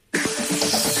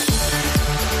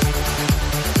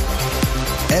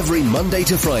Every Monday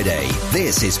to Friday,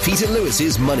 this is Peter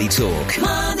Lewis's Money Talk.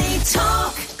 Money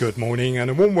Talk. Good morning and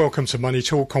a warm welcome to Money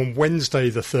Talk on Wednesday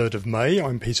the 3rd of May.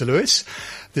 I'm Peter Lewis.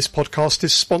 This podcast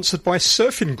is sponsored by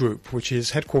Surfin Group, which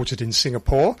is headquartered in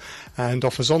Singapore and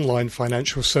offers online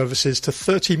financial services to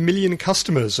 30 million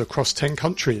customers across 10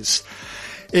 countries.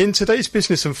 In today's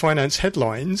business and finance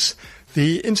headlines,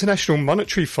 the International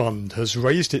Monetary Fund has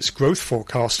raised its growth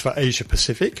forecast for Asia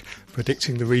Pacific,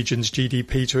 predicting the region's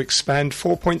GDP to expand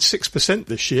 4.6%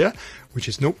 this year, which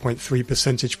is 0.3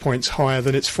 percentage points higher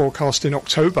than its forecast in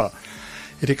October.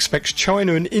 It expects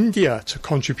China and India to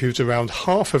contribute around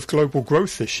half of global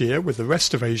growth this year, with the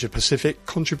rest of Asia Pacific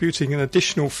contributing an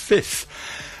additional fifth.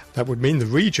 That would mean the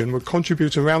region would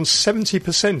contribute around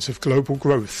 70% of global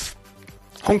growth.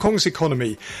 Hong Kong's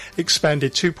economy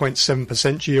expanded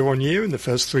 2.7% year-on-year in the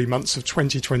first 3 months of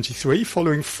 2023,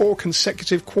 following 4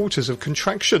 consecutive quarters of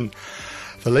contraction.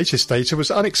 The latest data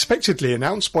was unexpectedly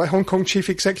announced by Hong Kong Chief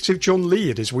Executive John Lee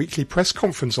at his weekly press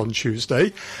conference on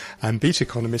Tuesday, and beat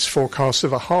economists' forecasts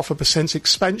of a 0.5%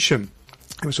 expansion.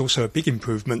 It was also a big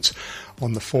improvement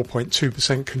on the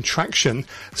 4.2% contraction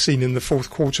seen in the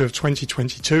fourth quarter of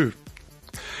 2022.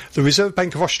 The Reserve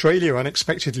Bank of Australia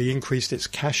unexpectedly increased its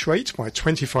cash rate by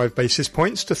 25 basis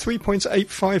points to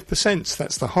 3.85%.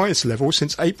 That's the highest level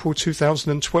since April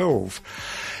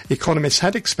 2012. Economists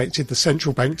had expected the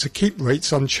central bank to keep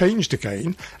rates unchanged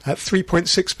again at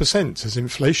 3.6% as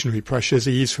inflationary pressures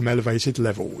ease from elevated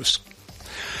levels.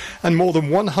 And more than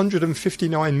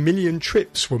 159 million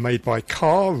trips were made by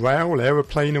car, rail,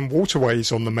 aeroplane and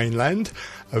waterways on the mainland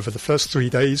over the first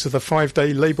 3 days of the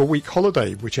 5-day Labour Week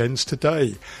holiday, which ends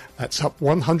today. That's up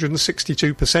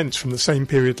 162% from the same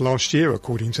period last year,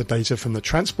 according to data from the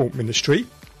Transport Ministry.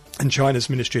 And China's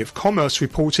Ministry of Commerce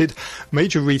reported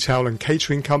major retail and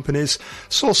catering companies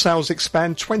saw sales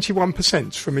expand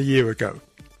 21% from a year ago.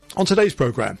 On today's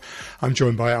programme, I'm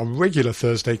joined by our regular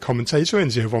Thursday commentator,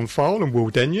 Enzio von Pfahl, and Will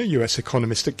Denyer, US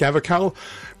economist at Gavekal.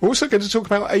 We're also going to talk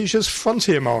about Asia's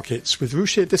frontier markets with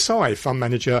Ruchir Desai, fund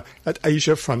manager at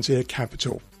Asia Frontier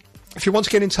Capital. If you want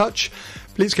to get in touch,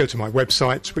 please go to my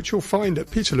website, which you'll find at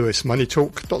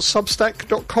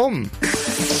peterlewismoneytalk.substack.com.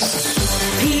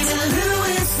 Peter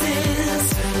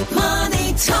Lewis's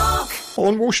Money Talk.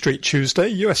 On Wall Street Tuesday,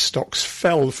 US stocks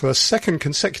fell for a second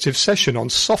consecutive session on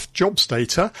soft jobs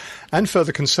data and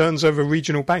further concerns over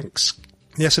regional banks.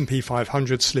 The S&P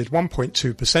 500 slid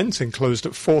 1.2% and closed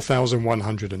at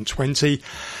 4,120.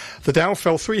 The Dow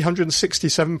fell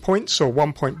 367 points, or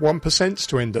 1.1%,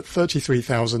 to end at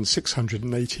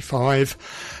 33,685.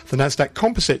 The Nasdaq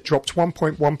Composite dropped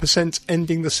 1.1%,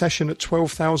 ending the session at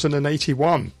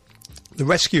 12,081. The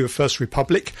rescue of First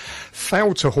Republic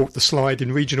failed to halt the slide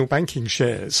in regional banking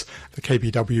shares. The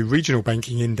KBW Regional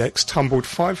Banking Index tumbled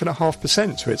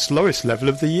 5.5% to its lowest level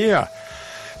of the year.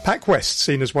 PacWest,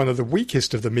 seen as one of the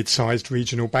weakest of the mid-sized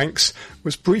regional banks,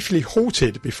 was briefly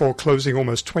halted before closing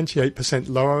almost 28%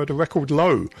 lower at a record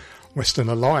low. Western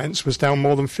Alliance was down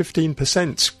more than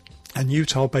 15%. And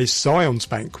Utah-based Zions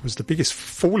Bank was the biggest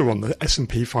faller on the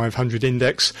S&P 500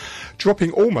 index,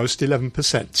 dropping almost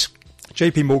 11%.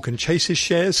 JP Morgan Chase's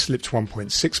shares slipped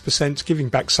 1.6%, giving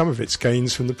back some of its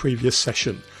gains from the previous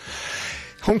session.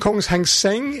 Hong Kong's Hang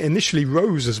Seng initially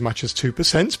rose as much as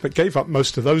 2%, but gave up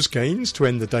most of those gains to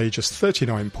end the day just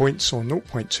 39 points, or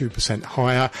 0.2%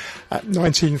 higher, at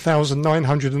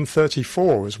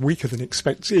 19,934, as weaker than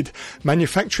expected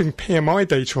manufacturing PMI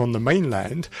data on the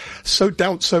mainland sowed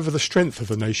doubts over the strength of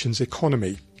the nation's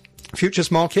economy.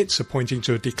 Futures markets are pointing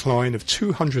to a decline of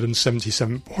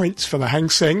 277 points for the Hang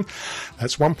Seng.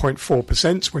 That's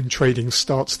 1.4% when trading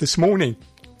starts this morning.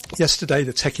 Yesterday,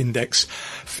 the tech index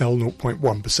fell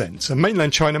 0.1%. And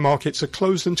mainland China markets are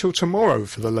closed until tomorrow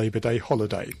for the Labour Day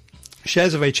holiday.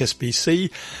 Shares of HSBC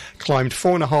climbed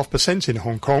 4.5% in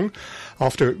Hong Kong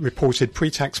after it reported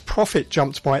pre-tax profit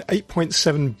jumped by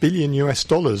 $8.7 billion to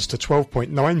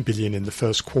 $12.9 billion in the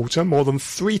first quarter, more than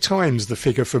 3 times the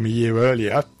figure from a year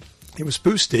earlier. It was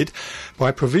boosted by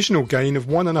a provisional gain of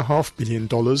 $1.5 billion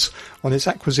on its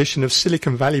acquisition of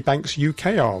Silicon Valley Bank's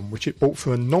UK arm, which it bought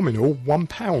for a nominal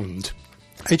 £1.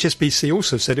 HSBC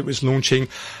also said it was launching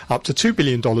up to $2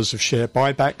 billion of share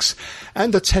buybacks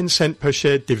and a 10-cent per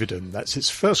share dividend. That's its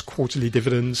first quarterly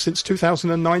dividend since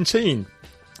 2019.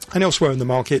 And elsewhere in the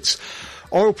markets,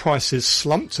 oil prices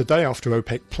slumped a day after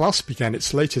OPEC Plus began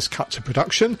its latest cut to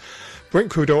production. Brent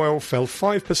crude oil fell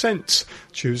 5%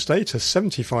 Tuesday to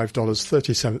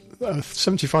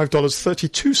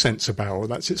 $75.32 a barrel.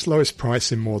 That's its lowest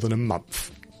price in more than a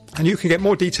month. And you can get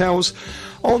more details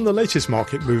on the latest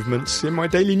market movements in my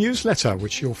daily newsletter,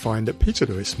 which you'll find at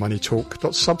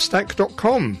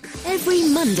peterlewismoneytalk.substack.com. Every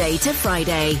Monday to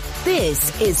Friday,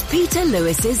 this is Peter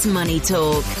Lewis's Money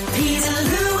Talk. Peter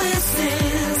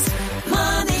Lewis's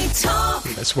Money Talk.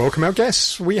 Let's welcome our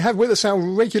guests. We have with us our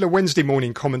regular Wednesday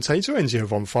morning commentator, Enzio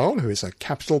von Pfeil, who is a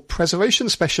capital preservation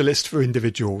specialist for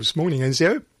individuals. Morning,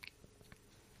 Enzio.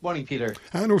 Morning, Peter.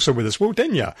 And also with us, Will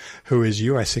Denyer, who is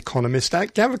US economist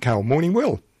at Gavacal. Morning,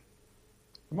 Will.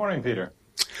 Good morning, Peter.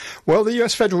 Well, the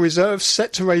US Federal Reserve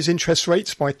set to raise interest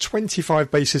rates by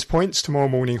 25 basis points tomorrow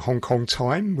morning Hong Kong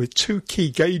time, with two key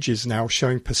gauges now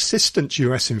showing persistent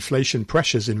US inflation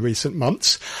pressures in recent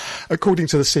months. According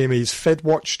to the CME's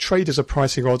FedWatch, traders are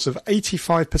pricing odds of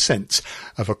 85%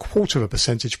 of a quarter of a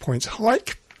percentage point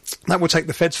hike. That will take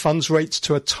the Fed's funds rates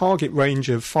to a target range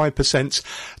of 5%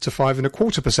 to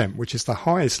 5.25%, which is the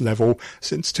highest level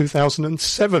since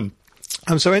 2007.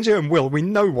 So, Enzio and Will, we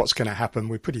know what's going to happen.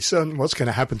 We're pretty certain what's going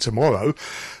to happen tomorrow.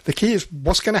 The key is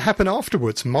what's going to happen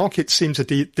afterwards. Markets seem to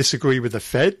disagree with the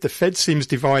Fed. The Fed seems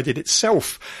divided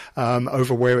itself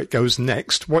over where it goes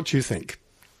next. What do you think?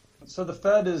 So the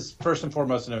Fed is first and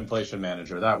foremost an inflation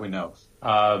manager. That we know.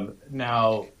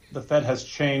 Now, the Fed has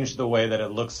changed the way that it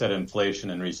looks at inflation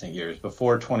in recent years.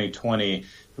 Before 2020, it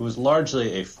was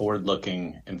largely a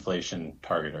forward-looking inflation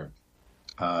targeter.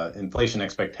 Inflation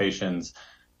expectations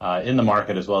in the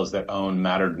market as well as their own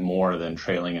mattered more than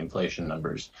trailing inflation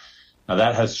numbers. Now,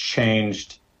 that has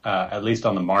changed, at least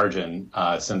on the margin,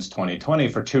 since 2020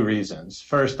 for two reasons.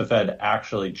 First, the Fed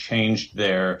actually changed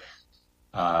their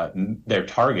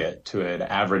target to an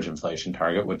average inflation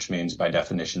target, which means by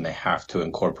definition they have to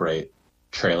incorporate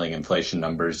trailing inflation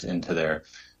numbers into their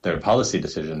policy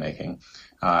decision making,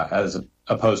 as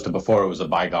opposed to before it was a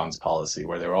bygones policy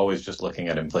where they were always just looking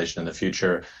at inflation in the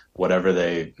future. Whatever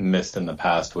they missed in the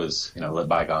past was, let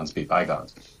bygones be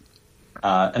bygones.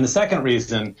 And the second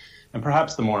reason, and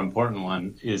perhaps the more important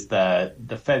one, is that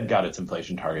the Fed got its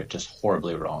inflation target just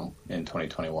horribly wrong in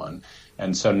 2021.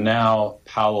 And so now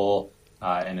Powell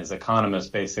and his economists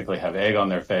basically have egg on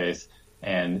their face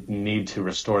and need to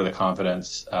restore the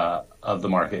confidence of the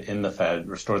market in the Fed,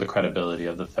 restore the credibility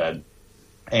of the Fed.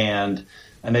 And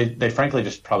they frankly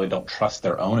just probably don't trust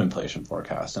their own inflation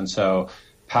forecast. And so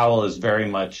Powell is very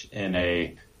much in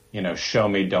a, show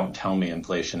me, don't tell me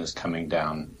inflation is coming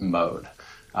down mode.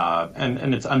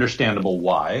 And it's understandable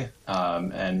why.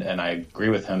 And I agree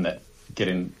with him that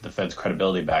getting the Fed's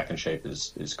credibility back in shape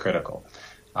is critical.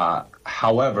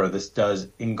 However, this does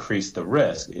increase the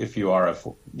risk if you are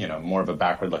more of a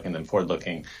backward-looking than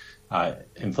forward-looking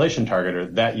inflation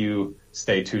targeter, that you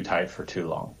stay too tight for too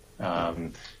long.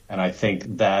 And I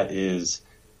think that is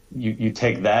you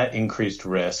take that increased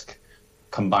risk,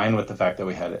 combined with the fact that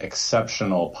we had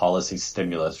exceptional policy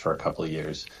stimulus for a couple of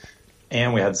years,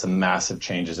 and we had some massive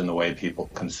changes in the way people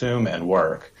consume and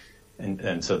work,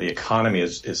 and so the economy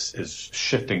is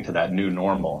shifting to that new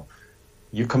normal.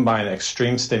 You combine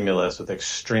extreme stimulus with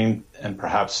extreme and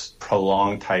perhaps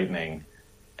prolonged tightening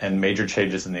and major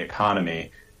changes in the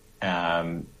economy,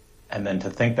 and then to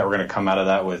think that we're going to come out of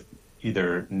that with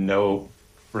either no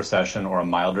recession or a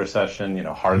mild recession,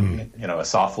 a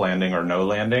soft landing or no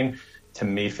landing, to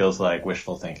me feels like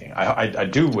wishful thinking. I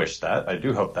do wish that. I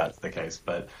do hope that's the case.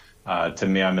 But to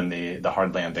me, I'm in the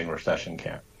hard landing recession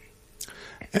camp.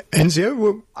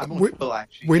 Enzio,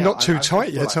 we're not too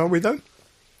tight yet, are we, though?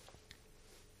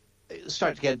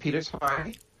 Start again, Peter.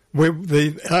 Sorry.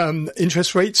 The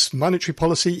interest rates, monetary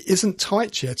policy isn't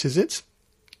tight yet, is it?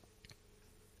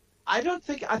 I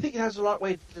think it has a long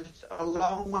way to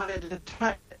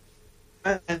tight,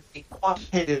 and the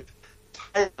quantitative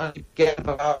tightening get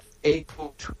about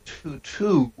April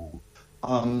 2022.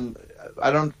 I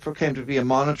don't proclaim to be a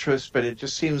monetarist, but it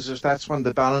just seems as that's when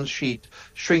the balance sheet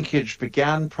shrinkage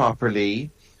began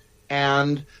properly.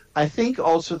 And I think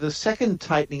also the second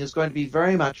tightening is going to be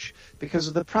very much because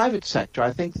of the private sector.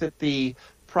 I think that the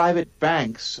private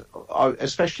banks,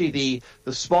 especially the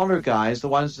smaller guys, the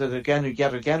ones that again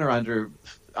are under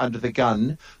the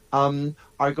gun,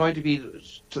 are going to be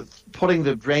putting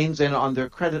the reins in on their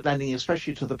credit lending,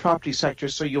 especially to the property sector.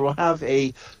 So you will have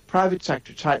a private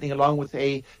sector tightening along with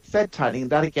a Fed tightening.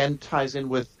 And that again ties in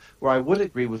with where I would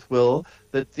agree with Will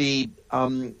that the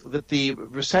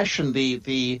recession,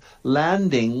 the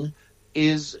landing,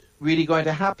 is really going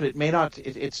to happen. It may not.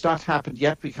 It's not happened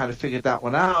yet. We kind of figured that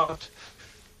one out.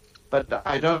 But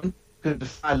I don't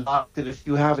defy logic that if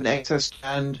you have an excess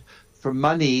demand for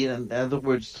money, in other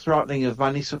words, throttling of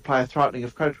money supply, throttling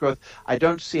of credit growth, I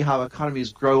don't see how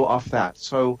economies grow off that.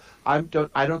 So I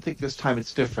don't think this time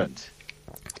it's different.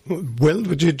 Will,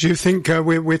 do you think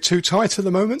we're too tight at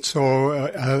the moment, or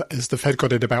has the Fed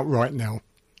got it about right now?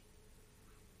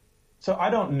 So I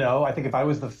don't know. I think if I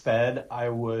was the Fed, I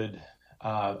would.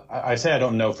 I say I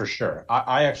don't know for sure.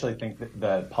 I actually think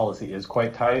that policy is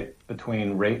quite tight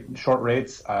between short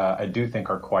rates. I do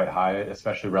think are quite high,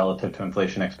 especially relative to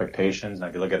inflation expectations. Now,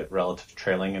 if you look at it relative to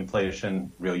trailing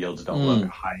inflation, real yields don't look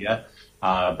high yet.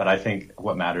 But I think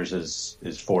what matters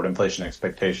is forward inflation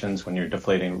expectations when you're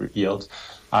deflating yields.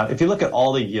 If you look at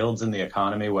all the yields in the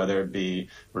economy, whether it be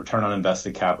return on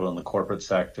invested capital in the corporate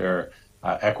sector,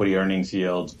 equity earnings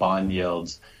yields, bond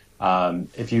yields,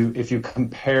 if you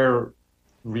compare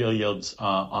real yields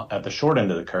at the short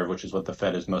end of the curve, which is what the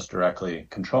Fed is most directly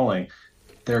controlling,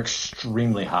 they're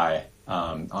extremely high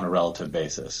on a relative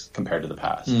basis compared to the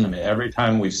past. I mean, every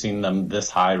time we've seen them this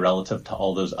high relative to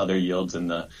all those other yields in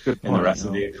the rest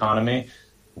of the economy,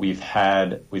 we've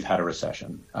had a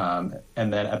recession. And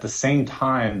then at the same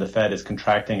time, the Fed is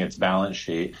contracting its balance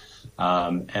sheet,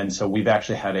 and so we've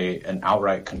actually had an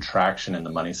outright contraction in the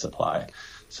money supply.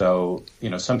 So,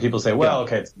 some people say, well,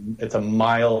 okay, it's a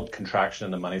mild contraction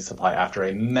in the money supply after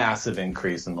a massive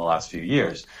increase in the last few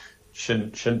years.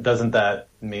 Doesn't that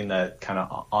mean that kind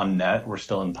of on net we're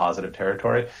still in positive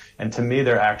territory? And to me,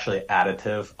 they're actually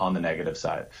additive on the negative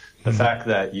side. The fact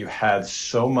that you had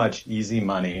so much easy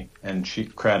money and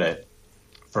cheap credit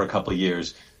for a couple of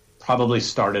years probably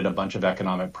started a bunch of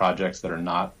economic projects that are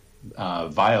not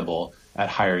viable at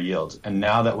higher yields. And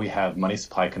now that we have money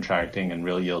supply contracting and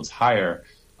real yields higher,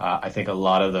 I think a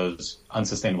lot of those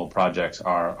unsustainable projects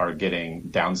are getting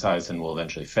downsized and will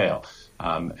eventually fail.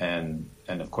 And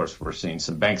of course, we're seeing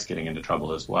some banks getting into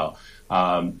trouble as well.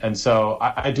 And so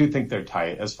I do think they're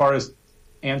tight. As far as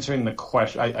answering the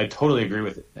question, I totally agree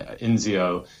with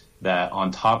Enzio that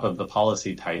on top of the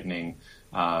policy tightening,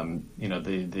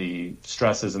 the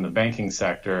stresses in the banking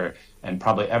sector, and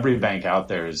probably every bank out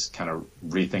there is kind of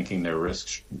rethinking their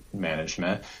risk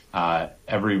management.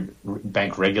 Every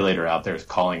bank regulator out there is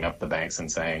calling up the banks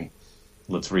and saying,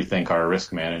 let's rethink our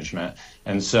risk management.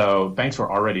 And so banks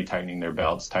were already tightening their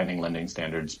belts, tightening lending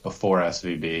standards before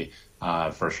SVB,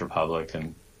 First Republic,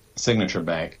 and Signature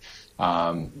Bank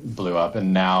blew up.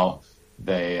 And now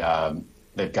they've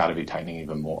got to be tightening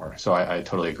even more. So I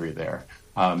totally agree there.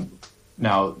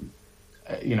 Now,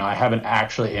 I haven't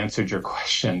actually answered your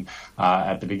question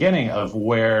at the beginning of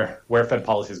where Fed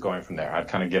policy is going from there. I've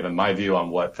kind of given my view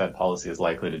on what Fed policy is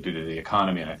likely to do to the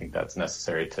economy, and I think that's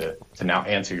necessary to now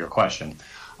answer your question.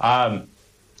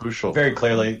 Crucial. Very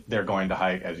clearly, they're going to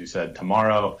hike, as you said,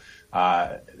 tomorrow.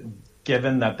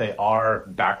 Given that they are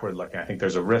backward looking, I think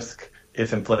there's a risk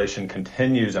if inflation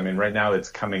continues. I mean, right now it's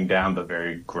coming down, but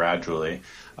very gradually.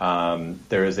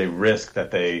 There is a risk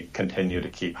that they continue to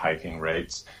keep hiking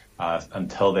rates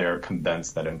until they are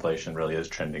convinced that inflation really is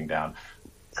trending down.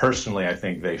 Personally, I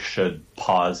think they should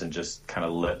pause and just kind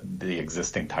of let the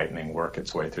existing tightening work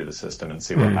its way through the system and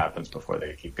see what happens before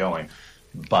they keep going.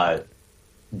 But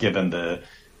given the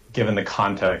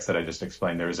context that I just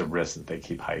explained, there is a risk that they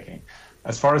keep hiking.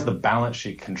 As far as the balance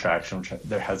sheet contraction, which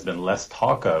there has been less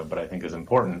talk of, but I think is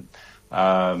important,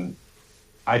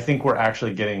 I think we're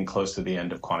actually getting close to the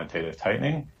end of quantitative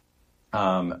tightening.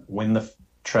 When the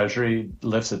Treasury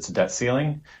lifts its debt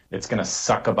ceiling, it's going to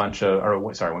suck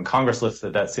when Congress lifts the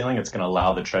debt ceiling, it's going to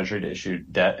allow the Treasury to issue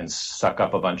debt and suck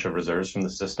up a bunch of reserves from the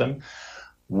system.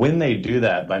 When they do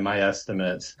that, by my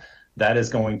estimates, that is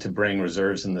going to bring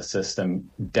reserves in the system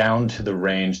down to the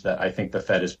range that I think the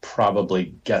Fed is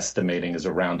probably guesstimating is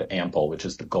around ample, which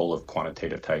is the goal of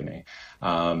quantitative tightening.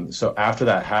 So after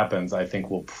that happens, I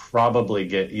think we'll probably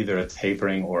get either a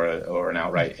tapering or an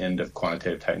outright end of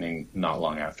quantitative tightening not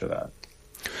long after that.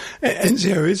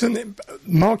 Enzio, isn't it?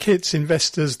 Markets,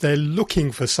 investors, they're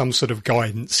looking for some sort of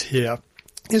guidance here.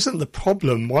 Isn't the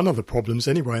problem, one of the problems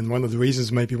anyway, and one of the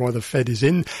reasons maybe why the Fed is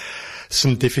in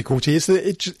some difficulty is that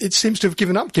it seems to have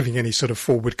given up giving any sort of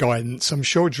forward guidance. I'm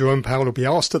sure Jerome Powell will be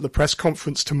asked at the press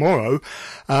conference tomorrow,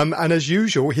 and as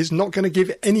usual, he's not going to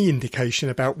give any indication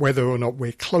about whether or not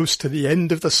we're close to the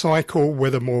end of the cycle,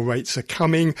 whether more rates are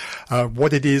coming,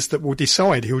 what it is that will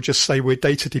decide. He'll just say we're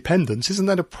data dependent. Isn't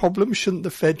that a problem? Shouldn't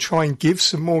the Fed try and give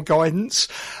some more guidance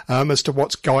as to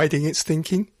what's guiding its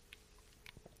thinking?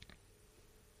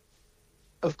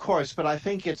 Of course, but I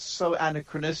think it's so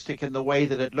anachronistic in the way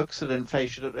that it looks at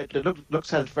inflation. It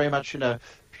looks at it very much in a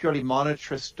purely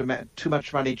monetarist, too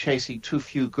much money chasing too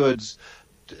few goods,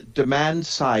 demand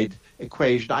side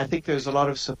equation. I think there's a lot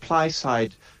of supply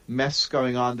side mess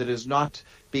going on that is not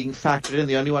being factored in.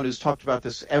 The only one who's talked about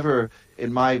this ever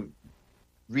in my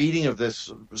reading of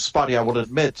this, spotty I will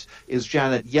admit, is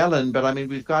Janet Yellen. But I mean,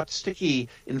 we've got sticky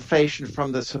inflation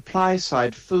from the supply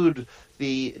side, food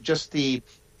the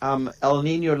El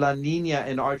Nino La Nina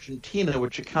in Argentina,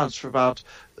 which accounts for about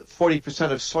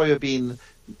 40% of soybean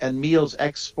and meals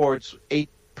exports, 8%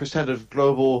 of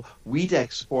global wheat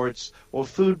exports, well,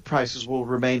 food prices will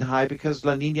remain high because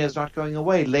La Nina is not going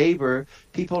away. Labor,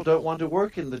 people don't want to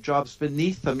work in the jobs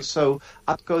beneath them, so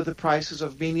up go the prices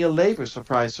of menial labor.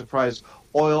 Surprise, surprise.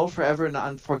 Oil, forever an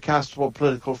unforecastable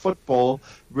political football,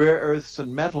 rare earths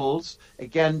and metals,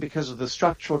 again because of the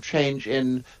structural change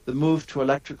in the move to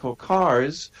electrical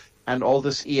cars and all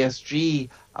this ESG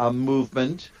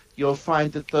movement, you'll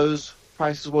find that those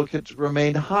prices will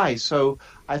remain high. So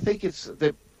I think it's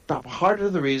the part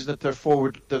of the reason that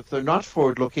they're not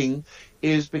forward-looking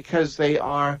is because they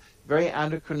are very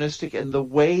anachronistic in the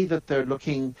way that they're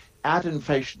looking at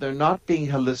inflation. They're not being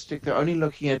holistic. They're only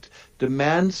looking at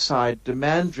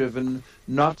demand-driven,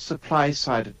 not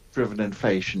supply-side driven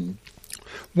inflation.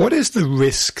 What is the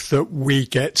risk that we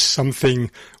get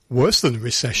something worse than a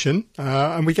recession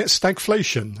and we get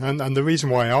stagflation? And the reason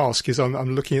why I ask is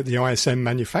I'm looking at the ISM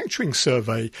manufacturing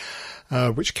survey,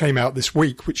 which came out this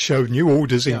week, which showed new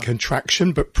orders in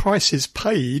contraction, but prices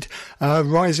paid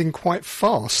rising quite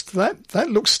fast. That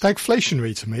looks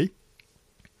stagflationary to me.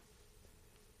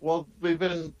 Well, we've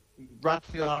been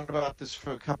rattling on about this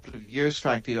for a couple of years,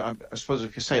 frankly. I suppose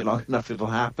if you say it long enough, it'll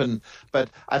happen.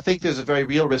 But I think there's a very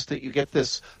real risk that you get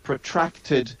this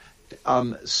protracted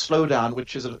slowdown,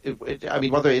 which is,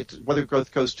 whether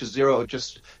growth goes to zero or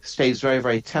just stays very,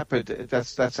 very tepid,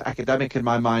 that's academic in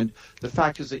my mind. The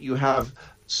fact is that you have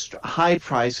high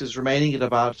prices remaining at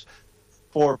about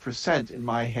 4% in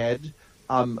my head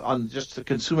on just the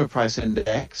consumer price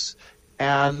index,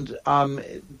 and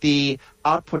the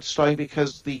output slowing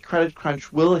because the credit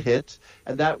crunch will hit,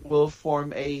 and that will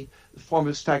form a form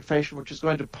of stagflation, which is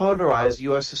going to polarize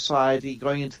U.S. society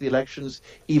going into the elections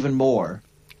even more.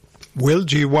 Will,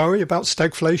 do you worry about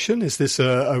stagflation? Is this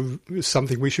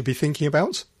something we should be thinking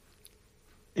about?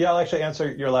 Yeah, I'll actually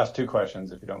answer your last two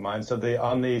questions, if you don't mind. So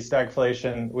on the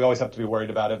stagflation, we always have to be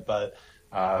worried about it, but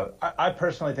I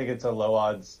personally think it's a low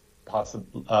odds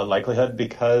likelihood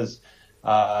because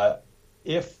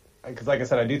like I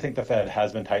said, I do think the Fed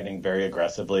has been tightening very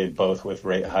aggressively, both with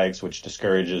rate hikes, which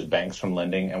discourages banks from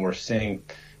lending, and we're seeing,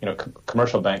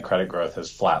 commercial bank credit growth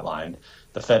has flatlined.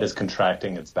 The Fed is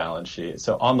contracting its balance sheet.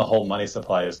 So on the whole, money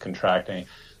supply is contracting.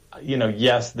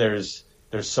 Yes, there's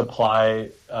supply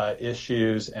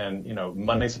issues, and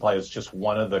money supply is just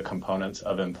one of the components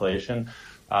of inflation.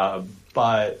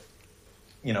 But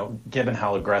given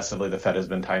how aggressively the Fed has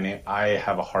been tightening, I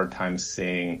have a hard time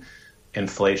seeing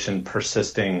inflation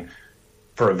persisting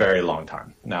for a very long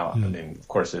time. Now, of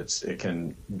course, it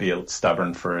can be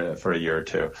stubborn for a year or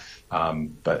two,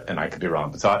 and I could be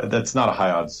wrong. So that's not a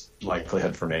high odds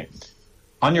likelihood for me.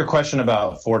 On your question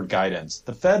about forward guidance,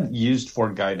 the Fed used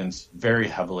forward guidance very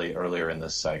heavily earlier in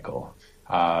this cycle,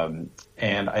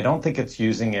 and I don't think it's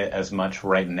using it as much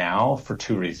right now for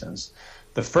two reasons.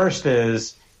 The first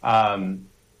is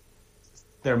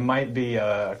there might be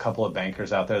a couple of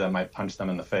bankers out there that might punch them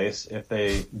in the face if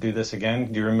they do this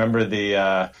again. Do you remember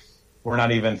we're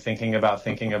not even thinking about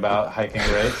hiking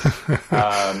rates?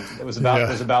 It was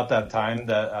about that time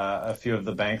that a few of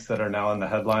the banks that are now in the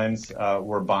headlines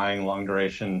were buying long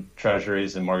duration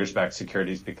treasuries and mortgage-backed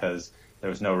securities because there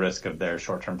was no risk of their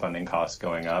short-term funding costs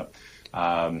going up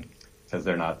because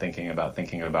they're not thinking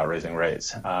about raising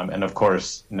rates. And of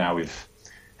course, now we've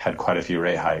had quite a few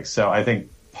rate hikes. So I think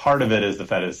part of it is the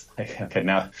Fed is like, okay,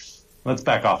 now let's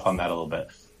back off on that a little bit.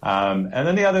 And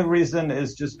then the other reason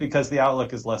is just because the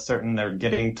outlook is less certain. They're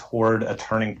getting toward a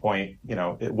turning point,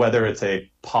 whether it's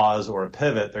a pause or a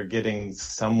pivot, they're getting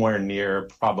somewhere near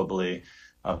probably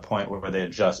a point where they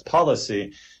adjust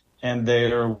policy, and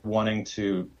they're wanting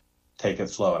to take it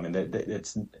slow. I mean,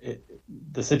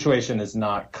 the situation is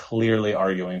not clearly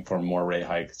arguing for more rate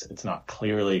hikes. It's not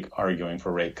clearly arguing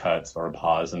for rate cuts or a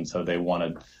pause, and so they want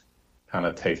to kind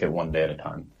of take it one day at a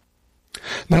time.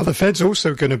 Now, the Fed's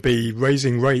also going to be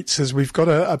raising rates as we've got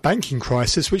a banking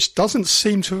crisis which doesn't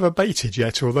seem to have abated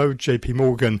yet, although JP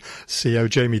Morgan CEO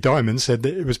Jamie Dimon said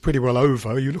that it was pretty well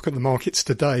over. You look at the markets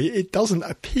today, it doesn't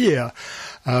appear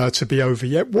to be over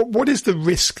yet. What is the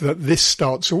risk that this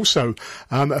starts also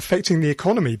affecting the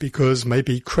economy because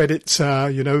maybe credit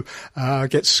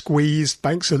gets squeezed,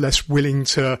 banks are less willing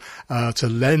to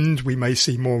lend, we may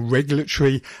see more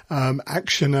regulatory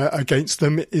action against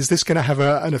them? Is this going to have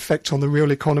an effect on the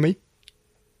real economy?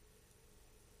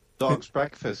 Dog's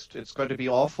breakfast. It's going to be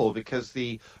awful because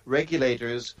the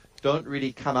regulators don't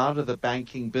really come out of the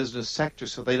banking business sector,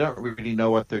 so they don't really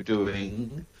know what they're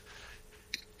doing.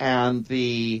 And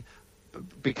the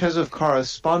because of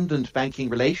correspondent banking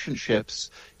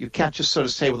relationships, you can't just sort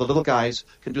of say, well, the little guys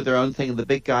can do their own thing and the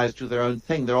big guys do their own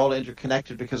thing. They're all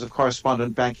interconnected because of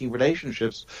correspondent banking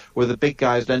relationships, where the big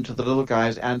guys lend to the little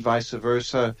guys and vice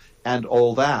versa and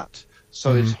all that.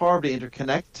 So it's horribly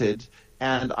interconnected.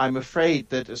 And I'm afraid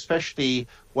that especially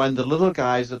when the little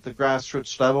guys at the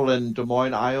grassroots level in Des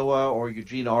Moines, Iowa, or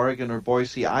Eugene, Oregon, or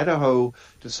Boise, Idaho,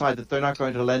 decide that they're not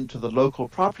going to lend to the local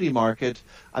property market,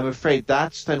 I'm afraid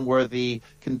that's then where the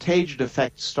contagion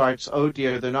effect starts. Oh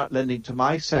dear, they're not lending to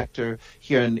my sector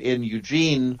here in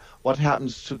Eugene. What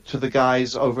happens to the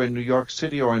guys over in New York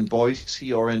City or in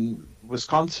Boise or in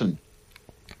Wisconsin?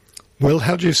 Well,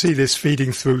 how do you see this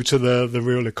feeding through to the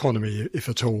real economy, if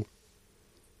at all?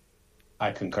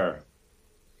 I concur.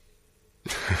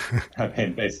 I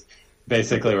mean,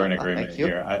 basically, we're in agreement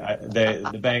here.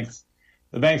 The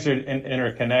banks are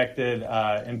interconnected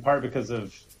in part because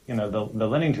of the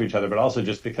lending to each other, but also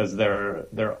just because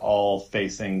they're all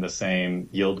facing the same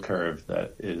yield curve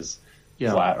that is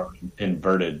flat or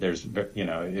inverted. There's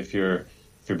if your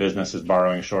business is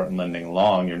borrowing short and lending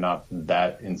long, you're not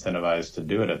that incentivized to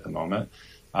do it at the moment,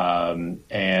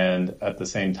 and at the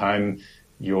same time,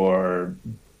 your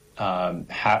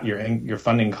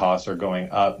funding costs are going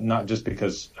up, not just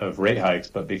because of rate hikes,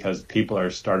 but because people are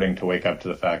starting to wake up to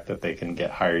the fact that they can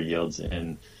get higher yields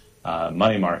in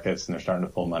money markets, and they're starting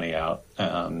to pull money out.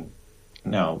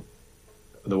 Now,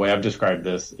 the way I've described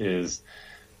this is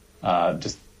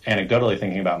just anecdotally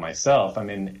thinking about myself. I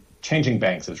mean, changing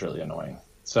banks is really annoying.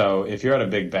 So if you're at a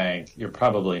big bank, you're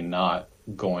probably not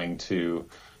going to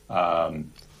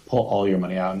pull all your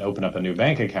money out and open up a new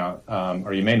bank account,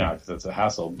 or you may not because it's a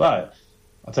hassle. But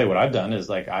I'll tell you what I've done is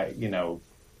I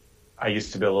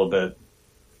used to be a little bit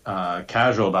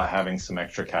casual about having some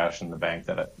extra cash in the bank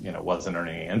that wasn't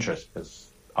earning any interest because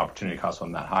opportunity cost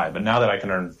wasn't that high. But now that I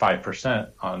can earn 5%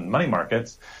 on money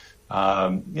markets,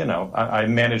 I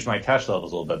manage my cash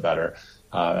levels a little bit better,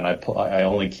 and I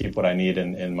only keep what I need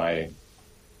in my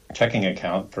checking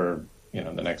account for the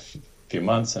next few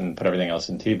months and put everything else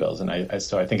in T-bills. And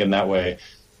so I think in that way,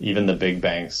 even the big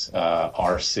banks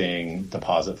are seeing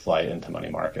deposit flight into money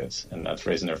markets, and that's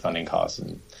raising their funding costs.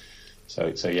 And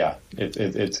so yeah,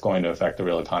 it's going to affect the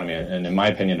real economy. And in my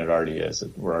opinion, it already is.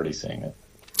 We're already seeing it.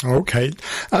 Okay.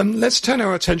 Let's turn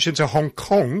our attention to Hong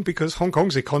Kong, because Hong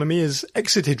Kong's economy has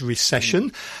exited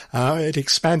recession. It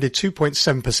expanded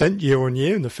 2.7% year on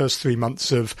year in the first 3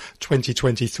 months of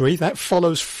 2023. That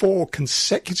follows 4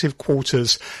 consecutive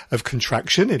quarters of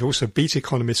contraction. It also beat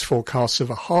economists' forecasts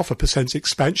of a 0.5%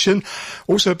 expansion.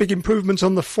 Also a big improvement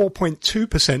on the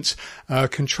 4.2%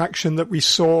 contraction that we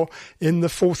saw in the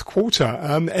fourth quarter.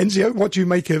 Enzio, what do you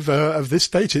make of this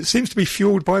data? It seems to be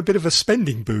fueled by a bit of a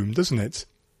spending boom, doesn't it?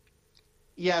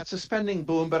 Yeah, it's a spending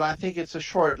boom, but I think it's a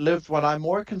short-lived one. I'm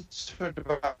more concerned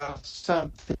about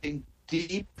something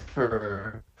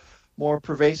deeper, more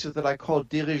pervasive, that I call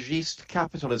dirigiste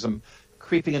capitalism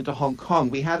creeping into Hong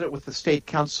Kong. We had it with the State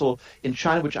Council in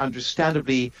China, which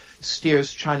understandably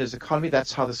steers China's economy.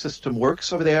 That's how the system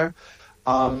works over there.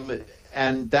 But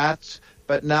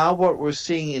now what we're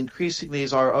seeing increasingly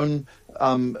is our own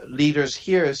leaders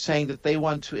here saying that they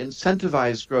want to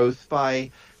incentivize growth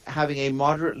by having a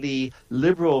moderately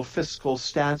liberal fiscal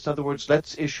stance. In other words,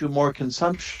 let's issue more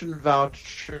consumption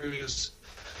vouchers.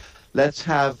 Let's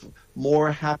have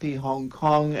more happy Hong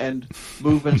Kong and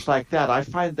movements like that. I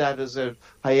find that as a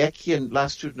Hayekian,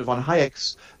 last student of von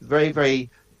Hayek's, very, very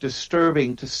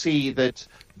disturbing to see that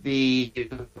the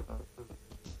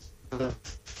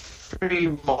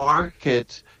free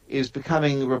market is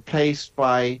becoming replaced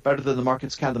by better than the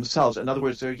markets can themselves. In other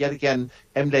words, they're yet again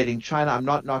emulating China. I'm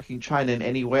not knocking China in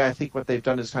any way. I think what they've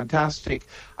done is fantastic.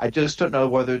 I just don't know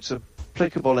whether it's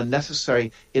applicable and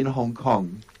necessary in Hong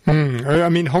Kong. I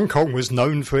mean, Hong Kong was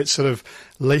known for its sort of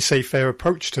laissez-faire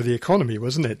approach to the economy,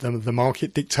 wasn't it? The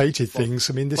market dictated things.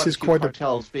 I mean, this is quite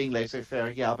cartels being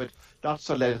laissez-faire, yeah, but not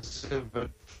so laissez-faire, but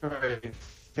very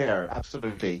fair,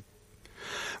 absolutely.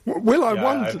 Well, I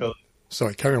wonder...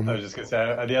 Sorry, carry on. I was just going to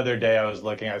say, the other day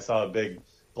I saw a big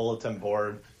bulletin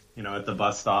board, at the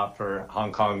bus stop for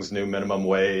Hong Kong's new minimum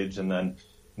wage. And then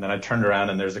I turned around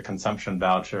and there's a consumption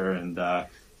voucher. And the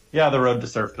road to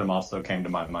serfdom also came to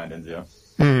my mind, Enzio.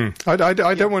 I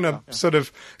don't want to sort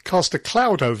of cast a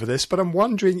cloud over this, but I'm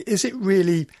wondering, is it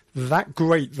really that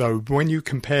great, though, when you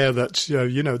compare that,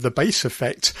 the base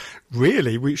effect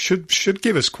really should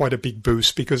give us quite a big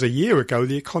boost, because a year ago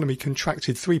the economy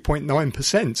contracted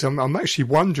 3.9%. I'm actually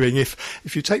wondering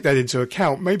if you take that into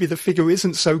account, maybe the figure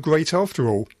isn't so great after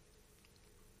all.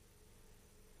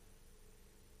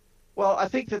 Well, I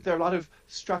think that there are a lot of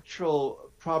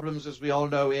structural problems, as we all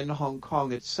know, in Hong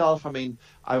Kong itself. I mean,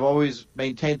 I've always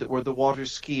maintained that we're the water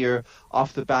skier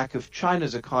off the back of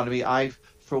China's economy. I,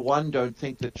 for one, don't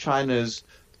think that China's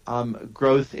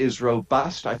growth is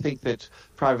robust. I think that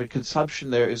private consumption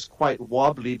there is quite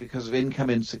wobbly because of income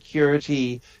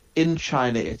insecurity in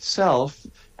China itself.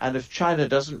 And if China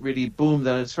doesn't really boom,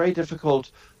 then it's very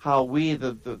difficult how we,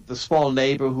 the small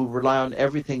neighbor who rely on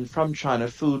everything from China,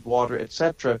 food, water,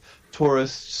 etc.,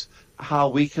 tourists, how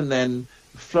we can then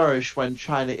flourish when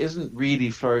China isn't really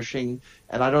flourishing,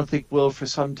 and I don't think will for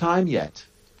some time yet.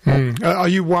 Are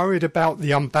you worried about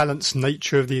the unbalanced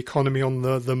nature of the economy on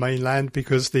the mainland?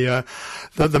 Because the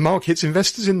markets,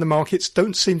 investors in the markets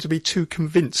don't seem to be too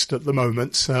convinced at the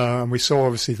moment. We saw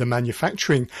obviously the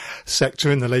manufacturing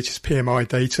sector in the latest PMI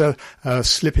data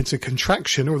slip into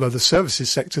contraction, although the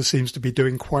services sector seems to be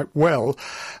doing quite well.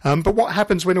 But what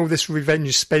happens when all this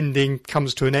revenge spending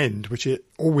comes to an end, which it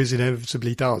always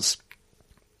inevitably does?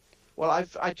 Well,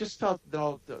 I just felt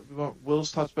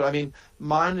Will's thoughts, but I mean,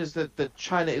 mine is that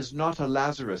China is not a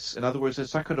Lazarus. In other words,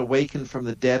 it's not going to awaken from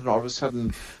the dead and all of a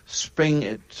sudden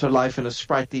spring to life in a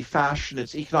sprightly fashion.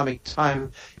 Its economic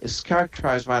time is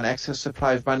characterized by an excess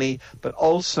supply of money, but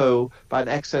also by an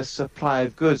excess supply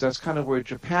of goods. That's kind of where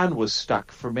Japan was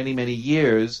stuck for many, many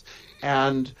years.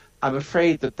 And I'm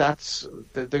afraid that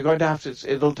they're going to have to,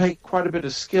 it'll take quite a bit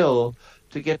of skill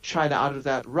to get China out of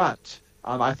that rut.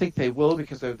 I think they will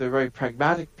because they're very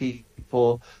pragmatic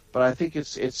people, but I think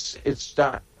it's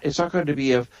not going to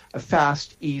be a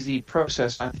fast, easy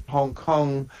process. I think Hong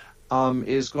Kong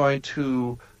is going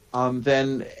to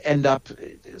then end up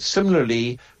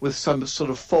similarly with some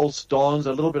sort of false dawns,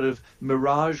 a little bit of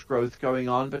mirage growth going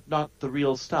on, but not the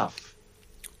real stuff.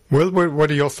 Well,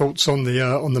 what are your thoughts on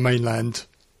the mainland?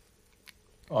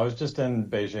 I was just in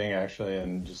Beijing, actually,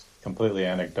 and just completely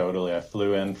anecdotally, I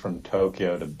flew in from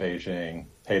Tokyo to Beijing,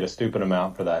 paid a stupid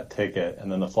amount for that ticket, and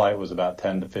then the flight was about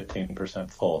 10 to 15%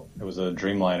 full. It was a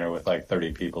Dreamliner with like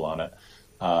 30 people on it,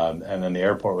 and then the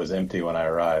airport was empty when I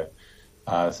arrived.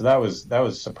 So that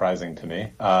was surprising to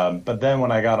me. But then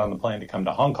when I got on the plane to come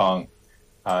to Hong Kong,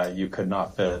 you could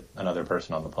not fit another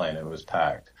person on the plane. It was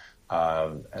packed,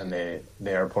 and the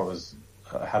airport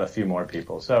had a few more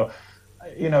people. So,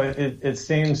 it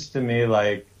seems to me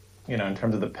like, in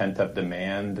terms of the pent-up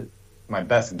demand, my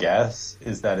best guess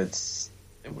is that it's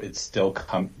still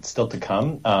to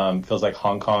come. Feels like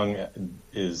Hong Kong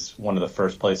is one of the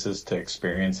first places to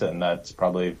experience it, and that's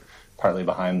probably partly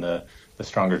behind the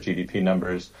stronger GDP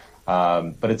numbers.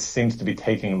 But it seems to be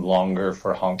taking longer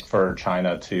for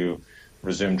China to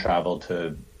resume travel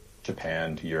to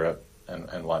Japan, to Europe,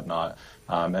 and whatnot.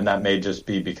 And that may just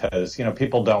be because,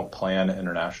 people don't plan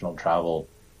international travel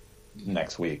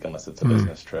next week unless it's a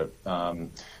business trip.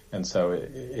 And so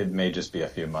it may just be a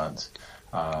few months.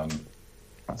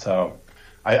 So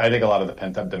I think a lot of the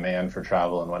pent-up demand for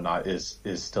travel and whatnot is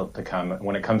still to come.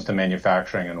 When it comes to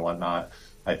manufacturing and whatnot,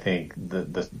 I think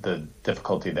the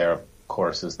difficulty there, of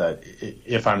course, is that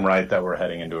if I'm right that we're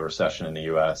heading into a recession in the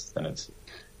U.S., then it's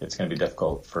going to be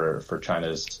difficult for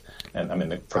China's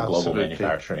for global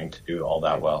manufacturing to do all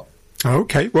that well.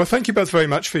 Okay, well, thank you both very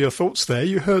much for your thoughts there.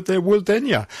 You heard there Will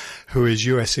Denyer, who is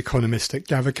US economist at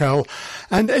Gavekal,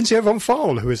 and Enzio von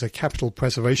Pfahl, who is a capital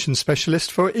preservation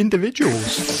specialist for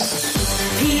individuals.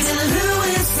 Peter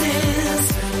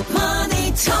Lewis's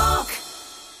Money Talk.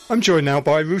 I'm joined now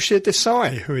by Ruchir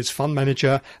Desai, who is fund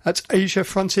manager at Asia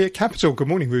Frontier Capital. Good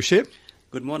morning, Ruchir.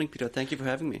 Good morning, Peter. Thank you for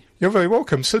having me. You're very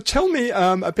welcome. So tell me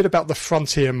a bit about the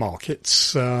frontier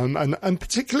markets and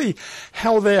particularly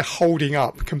how they're holding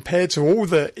up compared to all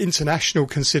the international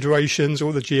considerations,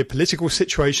 all the geopolitical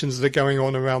situations that are going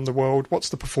on around the world. What's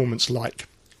the performance like?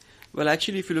 Well,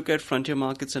 actually, if you look at frontier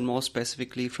markets, and more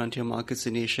specifically frontier markets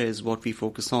in Asia is what we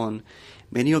focus on,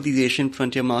 many of these Asian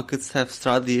frontier markets have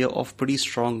started the year off pretty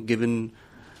strong given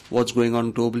what's going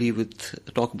on globally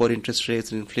with talk about interest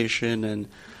rates and inflation and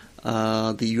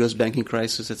the U.S. banking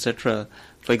crisis, etc.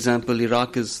 For example,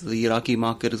 the Iraqi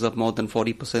market is up more than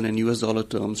 40% in U.S. dollar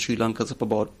terms. Sri Lanka's up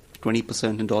about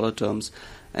 20% in dollar terms,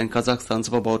 and Kazakhstan's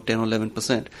up about 10 or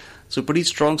 11%. So pretty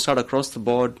strong start across the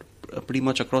board, pretty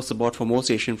much across the board for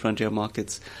most Asian frontier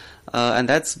markets. And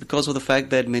that's because of the fact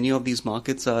that many of these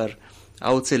markets are,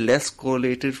 I would say, less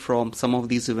correlated from some of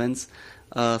these events,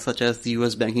 such as the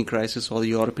U.S. banking crisis or the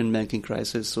European banking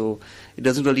crisis. So it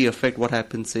doesn't really affect what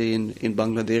happens, say, in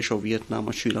Bangladesh or Vietnam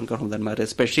or Sri Lanka, from that matter,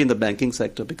 especially in the banking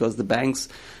sector, because the banks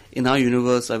in our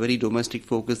universe are very domestic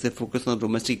focused. They focus on the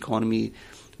domestic economy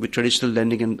with traditional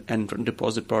lending and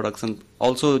deposit products. And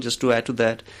also, just to add to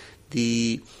that,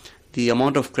 the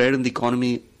amount of credit in the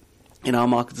economy in our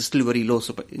markets is still very low.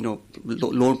 So,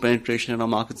 loan penetration in our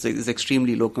markets is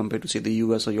extremely low compared to, say, the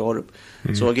US or Europe.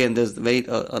 Mm-hmm. So again, there's very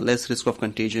less risk of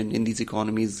contagion in these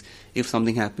economies if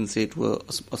something happens, say, to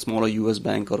a smaller US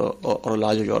bank or a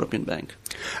larger European bank.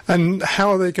 And how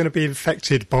are they going to be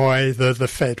affected by the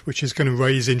Fed, which is going to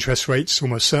raise interest rates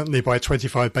almost certainly by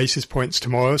 25 basis points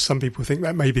tomorrow? Some people think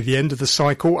that may be the end of the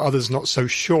cycle, others not so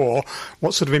sure.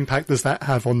 What sort of impact does that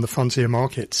have on the frontier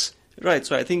markets? Right.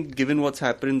 So I think given what's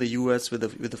happened in the US with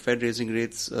the Fed raising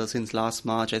rates since last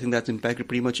March, I think that's impacted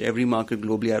pretty much every market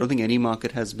globally. I don't think any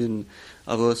market has been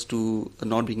averse to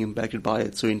not being impacted by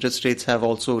it. So interest rates have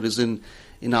also risen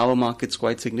in our markets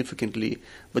quite significantly.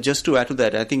 But just to add to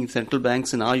that, I think central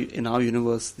banks in our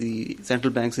universe, the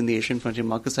central banks in the Asian frontier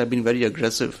markets have been very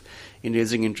aggressive in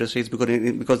raising interest rates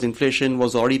because inflation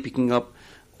was already picking up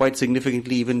quite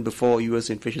significantly even before US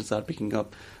inflation started picking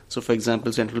up. So, for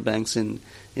example, central banks in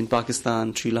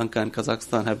Pakistan, Sri Lanka and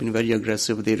Kazakhstan have been very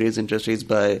aggressive. They raise interest rates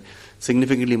by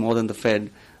significantly more than the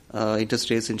Fed. Interest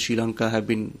rates in Sri Lanka have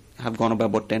gone up by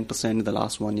about 10% in the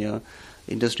last 1 year.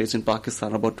 Interest rates in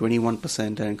Pakistan are about 21%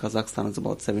 and in Kazakhstan is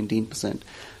about 17%.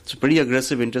 So pretty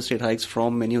aggressive interest rate hikes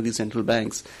from many of these central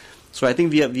banks. So I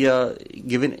think we are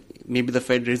given, maybe the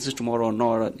Fed raises tomorrow or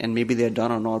not, and maybe they're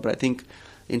done or not, but I think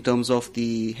in terms of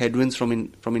the headwinds from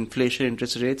inflation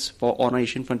interest rates on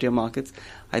Asian frontier markets,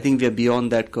 I think we are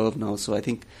beyond that curve now. So I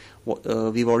think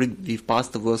we've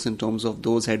passed the worst in terms of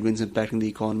those headwinds impacting the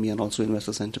economy and also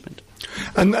investor sentiment.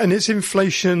 And is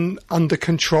inflation under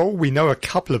control? We know a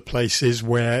couple of places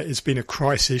where it's been a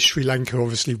crisis. Sri Lanka,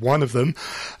 obviously, one of them.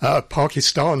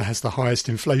 Pakistan has the highest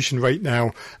inflation rate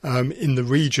now in the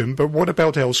region. But what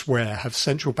about elsewhere? Have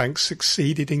central banks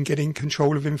succeeded in getting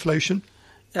control of inflation?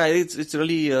 Yeah, it's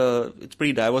really it's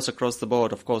pretty diverse across the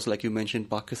board. Of course, like you mentioned,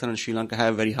 Pakistan and Sri Lanka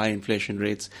have very high inflation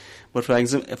rates. But for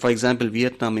example,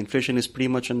 Vietnam, inflation is pretty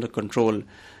much under control.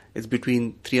 It's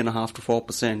between 3.5% to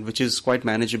 4%, which is quite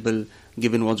manageable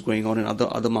given what's going on in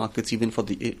other markets, even for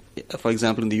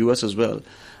example, in the US as well.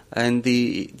 And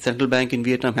the central bank in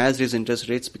Vietnam has raised interest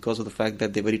rates because of the fact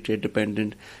that they're very trade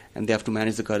dependent and they have to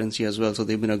manage the currency as well. So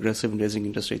they've been aggressive in raising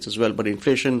interest rates as well. But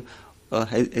inflation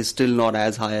is still not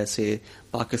as high as, say,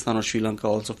 Pakistan or Sri Lanka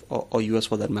also, or US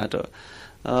for that matter.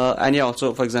 And yeah,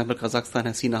 also, for example, Kazakhstan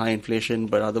has seen a high inflation,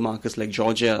 but other markets like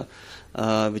Georgia,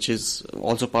 which is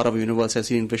also part of the universe, has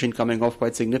seen inflation coming off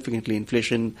quite significantly.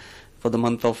 Inflation for the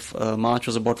month of March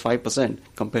was about 5%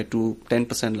 compared to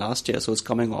 10% last year, so it's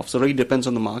coming off. So it really depends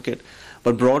on the market.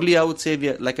 But broadly, I would say, we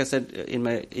are, like I said in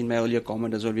my earlier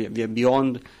comment as well, we are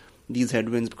beyond these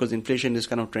headwinds because inflation is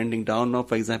kind of trending down now.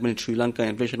 For example, in Sri Lanka,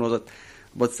 inflation was at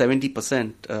about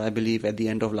 70%, I believe, at the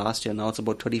end of last year. Now it's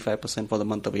about 35% for the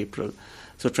month of April.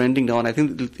 So trending down. I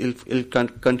think it'll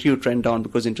continue to trend down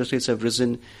because interest rates have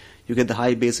risen. You get the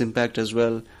high base impact as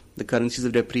well. The currencies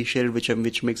have depreciated,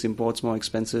 which makes imports more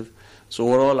expensive. So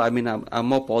overall, I mean, I'm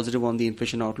more positive on the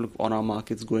inflation outlook on our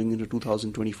markets going into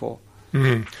 2024.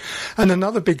 Mm. And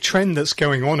another big trend that's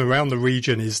going on around the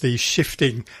region is the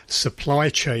shifting supply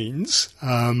chains,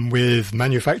 with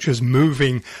manufacturers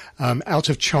moving out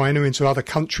of China into other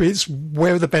countries.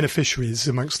 Where are the beneficiaries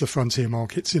amongst the frontier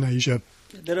markets in Asia?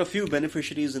 There are a few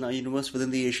beneficiaries in our universe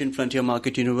within the Asian frontier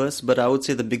market universe, but I would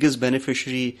say the biggest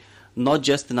beneficiary, not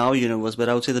just in our universe, but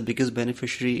I would say the biggest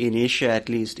beneficiary in Asia at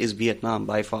least is Vietnam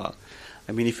by far.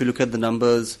 I mean, if you look at the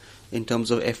numbers in terms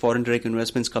of foreign direct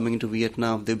investments coming into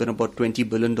Vietnam, they've been about $20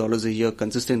 billion a year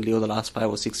consistently over the last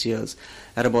 5 or 6 years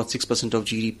at about 6% of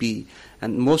GDP.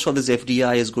 And most of this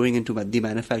FDI is going into the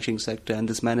manufacturing sector, and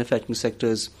this manufacturing sector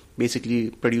is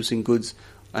basically producing goods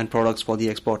and products for the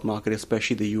export market,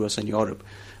 especially the US and Europe.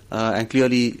 And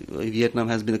clearly, Vietnam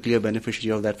has been a clear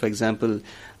beneficiary of that. For example,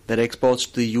 their exports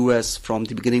to the US from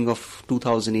the beginning of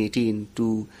 2018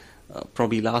 to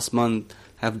probably last month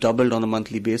have doubled on a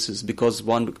monthly basis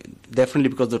definitely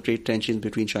because of the trade tensions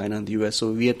between China and the US.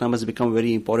 So Vietnam has become a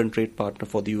very important trade partner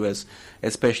for the US,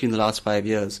 especially in the last 5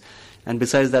 years. And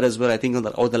besides that as well, I think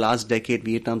over the last decade,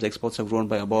 Vietnam's exports have grown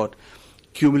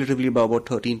cumulatively by about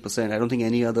 13%. I don't think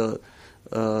any other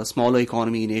smaller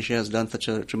economy in Asia has done such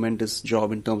a tremendous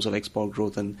job in terms of export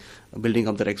growth and building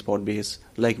up their export base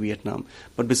like Vietnam.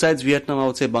 But besides Vietnam, I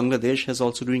would say Bangladesh is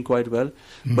also doing quite well,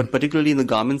 but particularly in the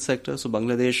garment sector. So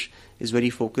Bangladesh is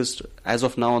very focused as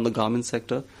of now on the garment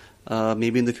sector.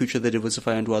 Maybe in the future they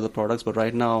diversify into other products, but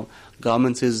right now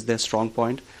garments is their strong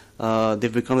point.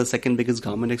 They've become the second biggest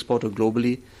garment exporter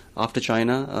globally after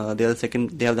China. They have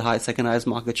the second highest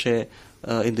market share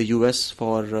in the US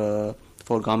for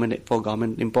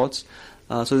garment imports.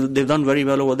 So they've done very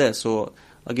well over there. So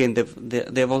again,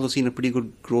 they've also seen a pretty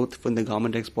good growth in the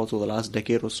garment exports over the last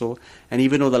decade or so. And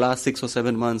even over the last 6 or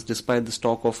 7 months, despite the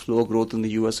stock of slow growth in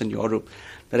the US and Europe,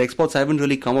 their exports haven't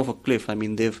really come off a cliff. I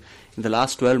mean, in the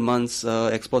last 12 months,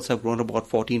 exports have grown about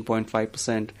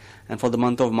 14.5%. And for the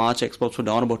month of March, exports were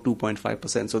down about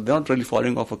 2.5%. So they're not really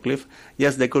falling off a cliff.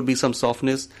 Yes, there could be some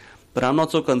softness, but I'm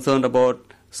not so concerned about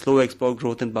slow export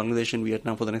growth in Bangladesh and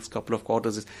Vietnam for the next couple of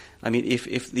quarters. I mean,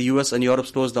 if the US and Europe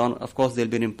slows down, of course there'll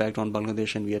be an impact on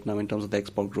Bangladesh and Vietnam in terms of the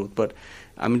export growth. But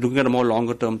I'm looking at a more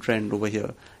longer term trend over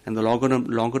here. And the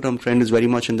longer term trend is very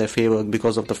much in their favor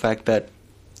because of the fact that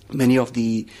many of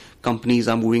the companies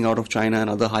are moving out of China and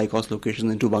other high cost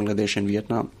locations into Bangladesh and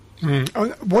Vietnam.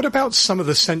 What about some of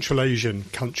the Central Asian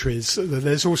countries?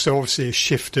 There's also obviously a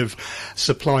shift of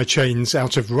supply chains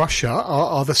out of Russia.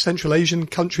 Are the Central Asian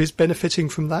countries benefiting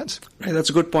from that? Right, that's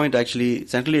a good point, actually.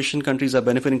 Central Asian countries are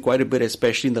benefiting quite a bit,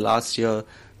 especially in the last year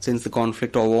since the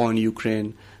conflict or war in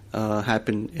Ukraine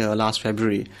happened last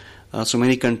February. So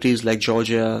many countries like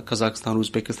Georgia, Kazakhstan,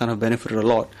 Uzbekistan have benefited a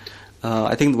lot.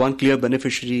 I think one clear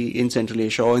beneficiary in Central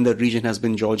Asia or in the region has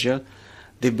been Georgia.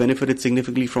 They've benefited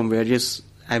significantly from various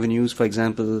avenues. For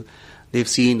example, they've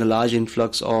seen a large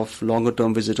influx of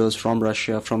longer-term visitors from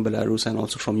Russia, from Belarus, and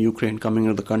also from Ukraine coming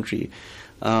into the country.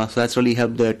 So that's really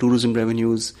helped their tourism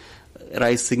revenues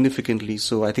rise significantly.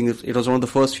 So I think it was one of the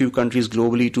first few countries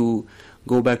globally to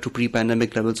go back to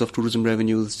pre-pandemic levels of tourism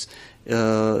revenues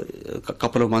a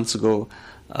couple of months ago.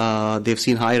 They've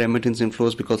seen high remittance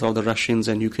inflows because all the Russians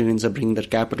and Ukrainians are bringing their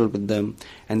capital with them,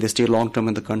 and they stay long-term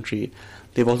in the country.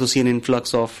 They've also seen an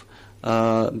influx of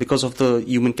because of the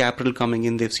human capital coming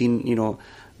in. They've seen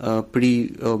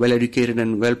pretty well-educated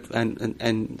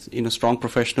and strong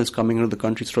professionals coming into the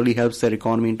country. It really helps their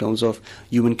economy in terms of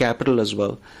human capital as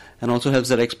well, and also helps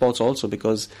their exports also,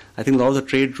 because I think a lot of the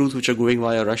trade routes which are going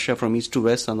via Russia from east to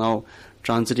west are now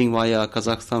transiting via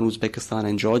Kazakhstan, Uzbekistan,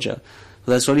 and Georgia.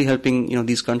 So that's really helping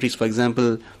these countries. For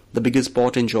example, the biggest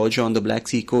port in Georgia on the Black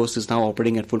Sea coast is now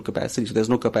operating at full capacity. So there's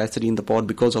no capacity in the port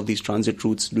because of these transit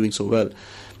routes doing so well.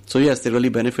 So yes, they're really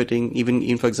benefiting.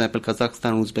 Even for example,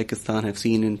 Kazakhstan, Uzbekistan have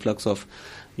seen influx of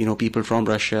people from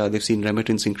Russia. They've seen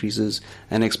remittance increases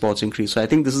and exports increase. So I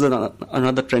think this is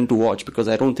another trend to watch, because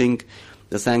I don't think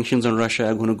the sanctions on Russia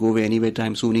are going to go away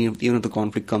anytime soon, even if the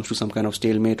conflict comes to some kind of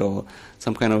stalemate or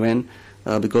some kind of end,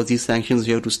 because these sanctions are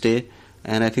here to stay.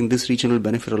 And I think this region will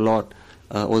benefit a lot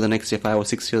over the next 5 or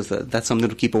 6 years. That's something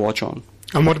to keep a watch on.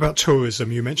 And what about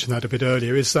tourism? You mentioned that a bit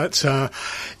earlier. Is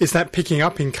that picking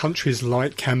up in countries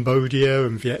like Cambodia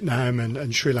and Vietnam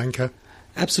and Sri Lanka?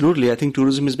 Absolutely. I think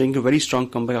tourism is making a very strong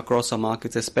comeback across our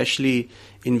markets, especially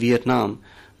in Vietnam.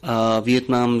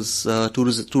 Vietnam's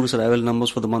tourist arrival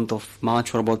numbers for the month of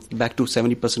March were about back to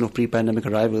 70% of pre-pandemic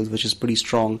arrivals, which is pretty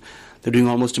strong. They're doing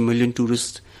almost 1 million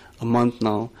tourists a month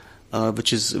now.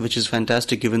 Which is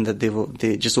fantastic, given that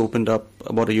they just opened up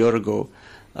about a year ago,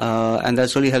 and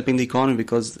that's really helping the economy,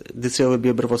 because this year will be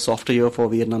a bit of a softer year for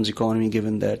Vietnam's economy,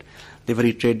 given that they're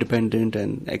very trade dependent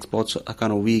and exports are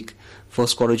kind of weak.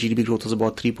 First quarter GDP growth was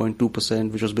about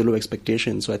 3.2%, which was below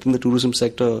expectations. So I think the tourism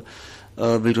sector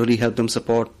will really help them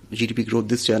support GDP growth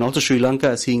this year. And also Sri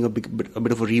Lanka is seeing a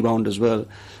bit of a rebound as well,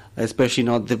 especially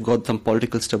now they've got some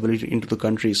political stability into the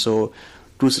country. So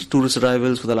tourist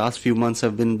arrivals for the last few months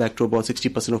have been back to about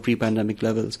 60% of pre-pandemic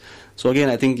levels. So again,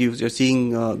 I think you're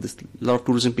seeing a lot of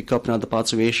tourism pick up in other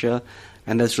parts of Asia,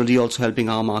 and that's really also helping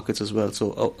our markets as well.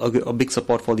 So a big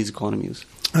support for these economies.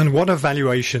 And what are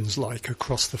valuations like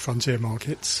across the frontier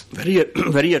markets?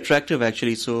 Very attractive,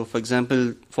 actually. So, for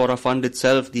example, for our fund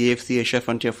itself, the AFC Asia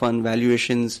Frontier Fund,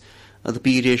 valuations, the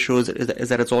PE ratio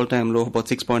is at its all-time low, about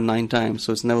 6.9 times.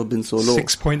 So it's never been so low.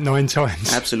 6.9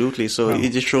 times. Absolutely. So Wow.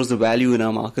 It just shows the value in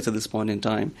our markets at this point in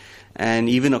time. And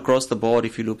even across the board,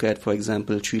 if you look at, for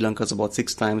example, Sri Lanka's about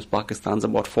 6 times, Pakistan's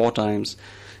about 4 times.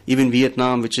 Even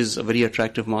Vietnam, which is a very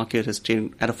attractive market, has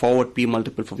traded at a forward P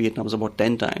multiple for Vietnam is about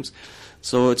 10 times.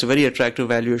 So it's a very attractive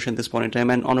valuation at this point in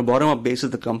time. And on a bottom-up basis,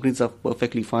 the companies are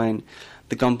perfectly fine.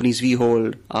 The companies we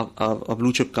hold are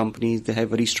blue-chip companies. They have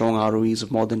very strong ROEs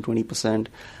of more than 20%.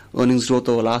 Earnings growth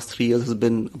over the last 3 years has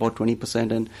been about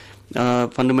 20%.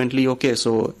 And fundamentally, okay,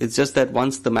 so it's just that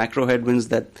once the macro headwinds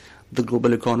that the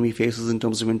global economy faces in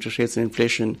terms of interest rates and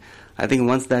inflation, I think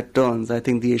once that turns, I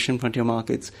think the Asian frontier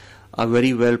markets are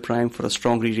very well primed for a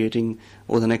strong re-rating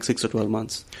over the next 6 or 12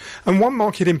 months. And one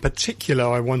market in particular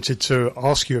I wanted to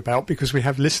ask you about, because we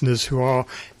have listeners who are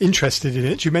interested in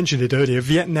it. You mentioned it earlier,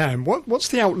 Vietnam. What's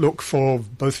the outlook for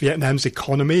both Vietnam's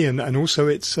economy and also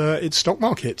its stock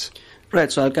market?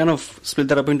 Right, so I'll kind of split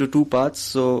that up into 2 parts.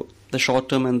 So the short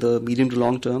term and the medium to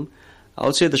long term. I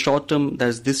would say the short term, that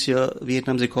is this year,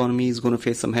 Vietnam's economy is going to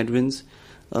face some headwinds.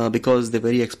 because they're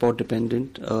very export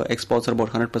dependent. Exports are about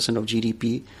 100% of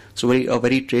GDP, so a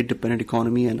very trade dependent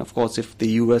economy. And of course, if the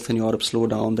US and Europe slow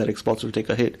down, their exports will take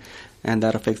a hit, and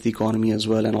that affects the economy as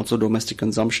well, and also domestic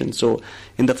consumption. So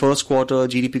in the first quarter,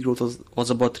 GDP growth was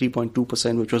about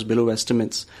 3.2%, which was below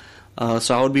estimates.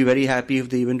 So I would be very happy if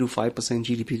they even do 5%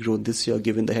 GDP growth this year,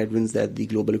 given the headwinds that the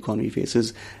global economy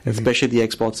faces, especially the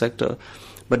export sector.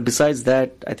 But besides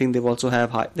that, I think they've also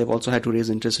had to raise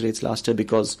interest rates last year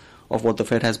because of what the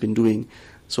Fed has been doing.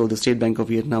 So the State Bank of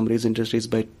Vietnam raised interest rates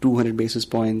by 200 basis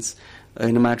points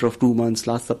in a matter of 2 months,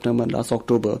 last September and last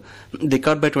October. They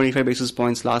cut by 25 basis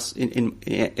points at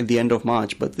the end of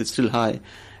March, but it's still high.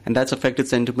 And that's affected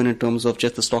sentiment in terms of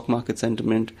just the stock market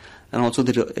sentiment and also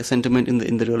the sentiment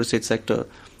in the real estate sector,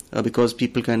 because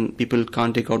people can't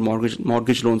take out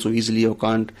mortgage loans so easily, or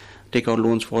can't take out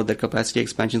loans for their capacity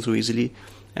expansion so easily.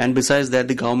 And besides that,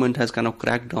 the government has kind of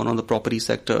cracked down on the property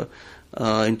sector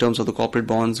in terms of the corporate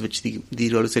bonds, which the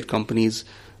real estate companies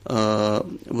were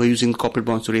using corporate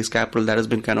bonds to raise capital. That has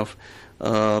been kind of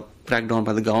cracked down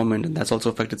by the government, and that's also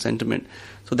affected sentiment.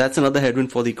 So that's another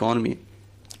headwind for the economy.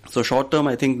 So short term,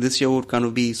 I think this year would kind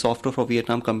of be softer for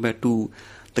Vietnam compared to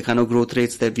the kind of growth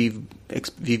rates that we've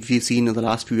seen in the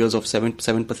last few years of 7%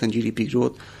 GDP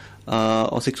growth,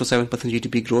 or 6 or 7%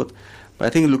 GDP growth. But I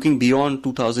think looking beyond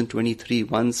 2023,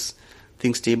 once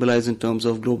things stabilize in terms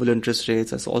of global interest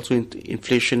rates, as also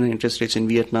inflation and interest rates in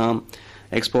Vietnam,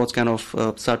 exports kind of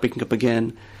start picking up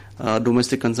again,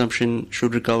 domestic consumption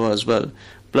should recover as well.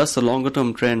 Plus the longer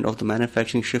term trend of the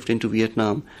manufacturing shift into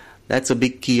Vietnam, that's a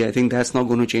big key. I think that's not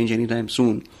going to change anytime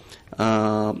soon.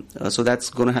 So that's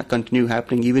going to continue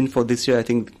happening even for this year. I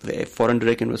think the foreign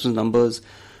direct investment numbers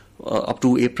up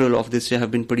to April of this year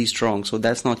have been pretty strong. So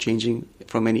that's not changing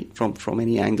from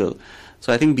any angle.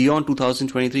 So I think beyond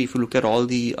 2023, if you look at all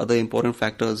the other important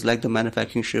factors like the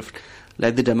manufacturing shift,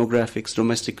 like the demographics,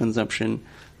 domestic consumption,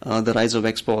 the rise of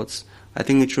exports, I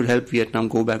think it should help Vietnam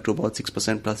go back to about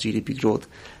 6% plus GDP growth.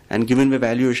 And given where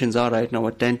valuations are right now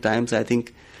at 10 times, I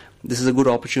think this is a good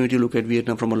opportunity to look at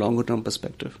Vietnam from a longer-term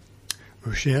perspective.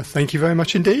 Ruchir, thank you very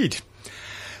much indeed.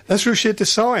 That's Ruchir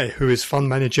Desai, who is fund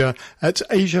manager at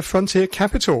Asia Frontier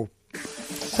Capital.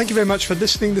 Thank you very much for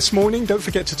listening this morning. Don't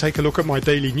forget to take a look at my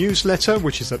daily newsletter,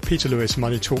 which is at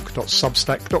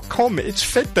peterlewismoneytalk.substack.com. It's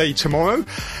Fed Day tomorrow.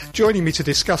 Joining me to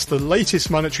discuss the latest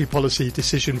monetary policy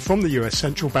decision from the US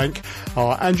Central Bank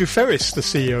are Andrew Ferris, the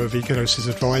CEO of Econosis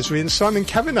Advisory, and Simon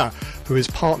Kavanagh, who is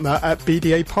partner at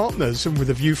BDA Partners. And with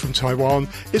a view from Taiwan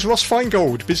is Ross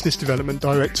Feingold, Business Development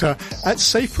Director at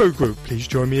SafePro Group. Please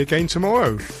join me again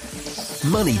tomorrow.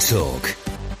 Money Talk